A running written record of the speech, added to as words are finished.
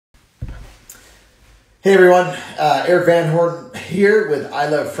Hey everyone, Erik Van Horn here with I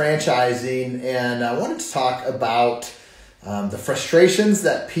Love Franchising, and I wanted to talk about the frustrations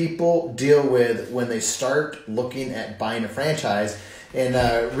that people deal with when they start looking at buying a franchise.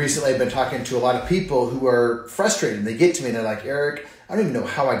 And recently I've been talking to a lot of people who are frustrated. They get to me and they're like, Erik, I don't even know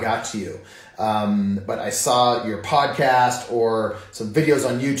how I got to you. But I saw your podcast or some videos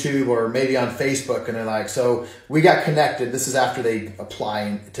on YouTube or maybe on Facebook, and they're like, so we got connected. This is after they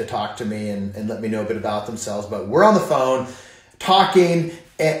apply to talk to me and let me know a bit about themselves. But we're on the phone talking,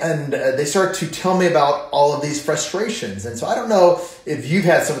 and they start to tell me about all of these frustrations. And so I don't know if you've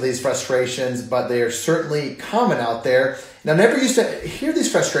had some of these frustrations, but they are certainly common out there. And I never used to hear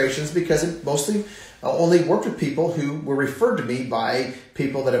these frustrations because it mostly only worked with people who were referred to me by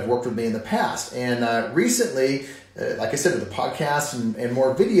people that have worked with me in the past. And recently, like I said, with the podcast and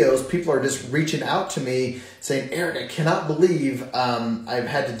more videos, people are just reaching out to me saying, Erik, I cannot believe I've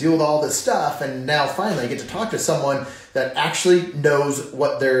had to deal with all this stuff. And now finally I get to talk to someone that actually knows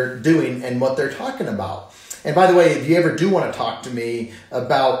what they're doing and what they're talking about. And by the way, if you ever do want to talk to me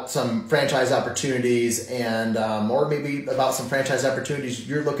about some franchise opportunities and or maybe about some franchise opportunities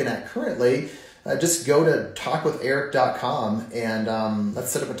you're looking at currently, just go to talkwitheric.com and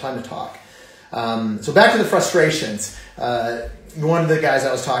let's set up a time to talk. So back to the frustrations. One of the guys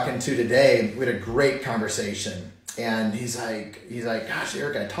I was talking to today, we had a great conversation, and he's like, gosh,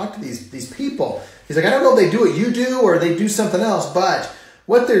 Erik, I talked to these people. He's like, I don't know if they do what you do or they do something else, but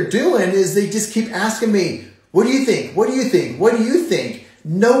what they're doing is they just keep asking me, what do you think? What do you think? What do you think?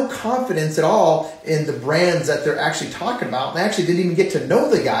 No confidence at all in the brands that they're actually talking about. They actually didn't even get to know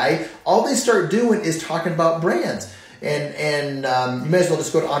the guy. All they start doing is talking about brands. And you may as well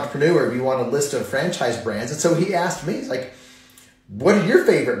just go to Entrepreneur if you want a list of franchise brands. And so he asked me, he's like, what are your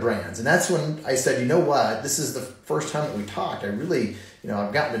favorite brands? And that's when I said, you know what? This is the first time that we talked. I really,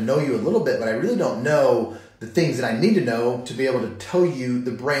 I've gotten to know you a little bit, but I really don't know the things that I need to know to be able to tell you the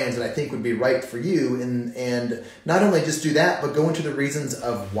brands that I think would be right for you. And not only just do that, but go into the reasons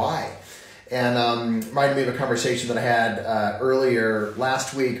of why. And reminded me of a conversation that I had earlier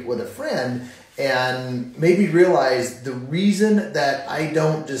last week with a friend, and made me realize the reason that I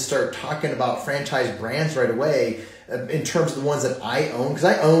don't just start talking about franchise brands right away in terms of the ones that I own, because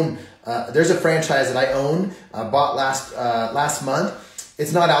I own, there's a franchise that I own, bought last month.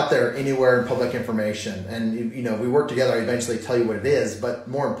 It's not out there anywhere in public information. And, we work together. I eventually tell you what it is. But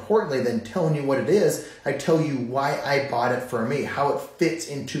more importantly than telling you what it is, I tell you why I bought it for me, how it fits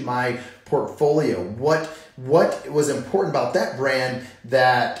into my portfolio, what was important about that brand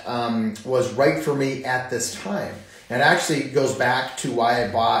that was right for me at this time. And it actually goes back to why I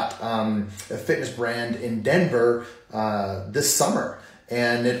bought a fitness brand in Denver this summer.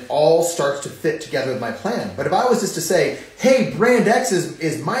 And it all starts to fit together with my plan. But if I was just to say, hey, brand X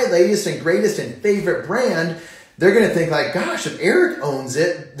is my latest and greatest and favorite brand, they're going to think like, gosh, if Erik owns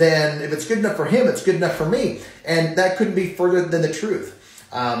it, then if it's good enough for him, it's good enough for me. And that couldn't be further than the truth.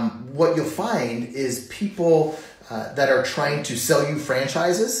 What you'll find is people that are trying to sell you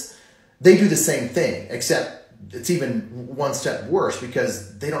franchises, they do the same thing, except it's even one step worse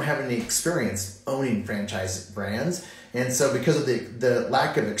because they don't have any experience owning franchise brands. And so because of the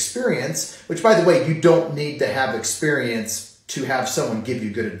lack of experience, which by the way, you don't need to have experience to have someone give you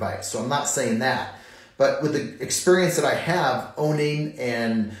good advice. So I'm not saying that. But with the experience that I have owning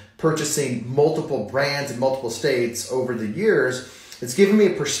and purchasing multiple brands in multiple states over the years, it's given me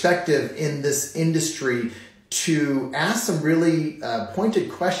a perspective in this industry to ask some really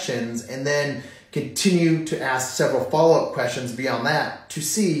pointed questions and then continue to ask several follow-up questions beyond that to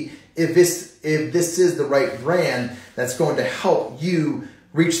see if this is the right brand that's going to help you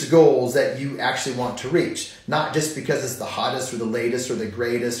reach the goals that you actually want to reach. Not just because it's the hottest or the latest or the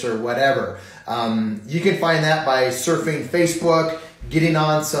greatest or whatever. You can find that by surfing Facebook, getting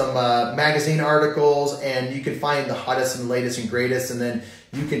on some magazine articles, and you can find the hottest and latest and greatest, and then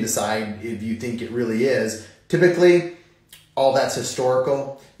you can decide if you think it really is. Typically, all that's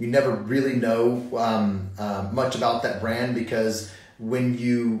historical. You never really know much about that brand because when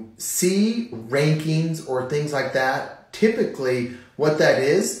you see rankings or things like that, typically what that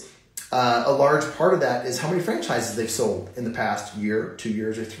is, a large part of that is how many franchises they've sold in the past year, 2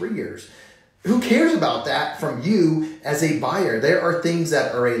 years, or 3 years. Who cares about that from you as a buyer? There are things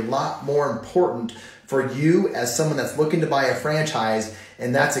that are a lot more important for you as someone that's looking to buy a franchise,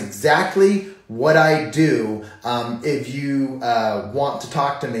 and that's exactly what I do. If you want to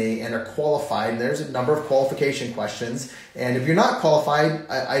talk to me and are qualified, and there's a number of qualification questions, and if you're not qualified,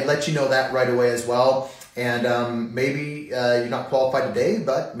 I let you know that right away as well. And maybe you're not qualified today,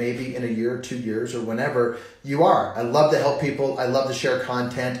 but maybe in a year, 2 years, or whenever you are. I love to help people. I love to share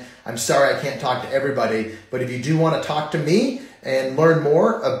content. I'm sorry I can't talk to everybody, but if you do want to talk to me and learn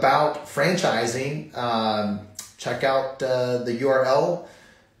more about franchising, check out the URL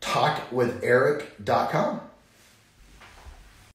talkwitheric.com.